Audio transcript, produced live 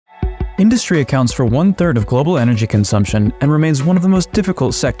Industry accounts for 1/3 of global energy consumption and remains one of the most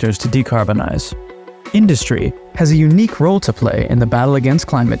difficult sectors to decarbonize. Industry has a unique role to play in the battle against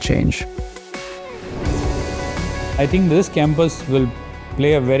climate change. I think this campus will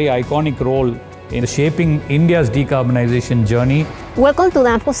play a very iconic role in shaping India's decarbonization journey. Welcome to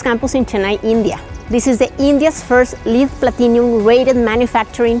Danfoss Campus in Chennai, India. This is India's first LEED Platinum rated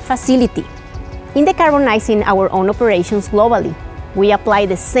manufacturing facility. In decarbonizing our own operations globally, we apply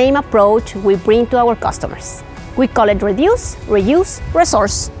the same approach we bring to our customers. We call it reduce, reuse,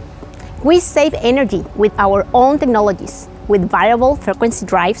 resource. We save energy with our own technologies, with variable frequency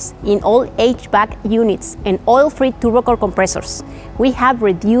drives in all HVAC units and oil-free turbocore compressors. We have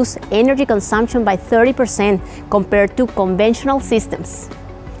reduced energy consumption by 30% compared to conventional systems.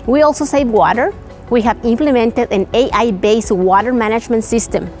 We also save water. We have implemented an AI-based water management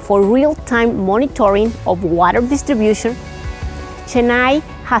system for real-time monitoring of water distribution. Chennai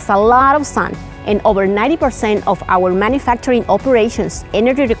has a lot of sun, and over 90% of our manufacturing operations'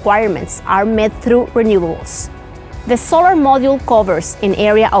 energy requirements are met through renewables. The solar module covers an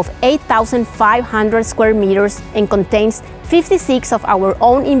area of 8,500 square meters and contains 56 of our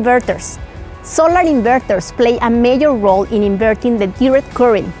own inverters. Solar inverters play a major role in inverting the direct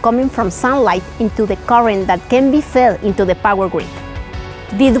current coming from sunlight into the current that can be fed into the power grid.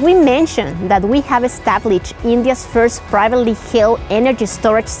 Did we mention that we have established India's first privately held energy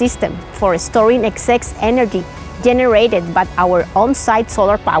storage system for storing excess energy generated by our on-site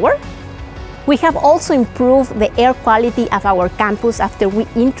solar power? We have also improved the air quality of our campus after we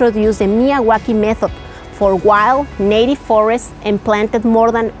introduced the Miyawaki method for wild native forests and planted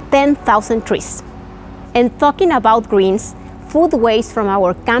more than 10,000 trees. And talking about greens, food waste from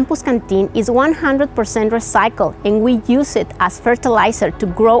our campus canteen is 100% recycled, and we use it as fertilizer to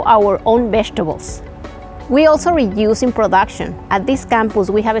grow our own vegetables. We also reuse in production. At this campus,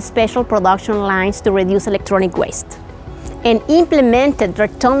 we have special production lines to reduce electronic waste, and implemented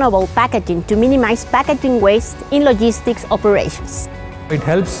returnable packaging to minimize packaging waste in logistics operations. It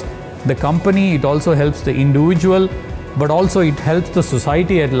helps the company, it also helps the individual, but also it helps the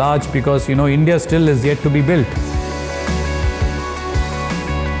society at large because India still is yet to be built.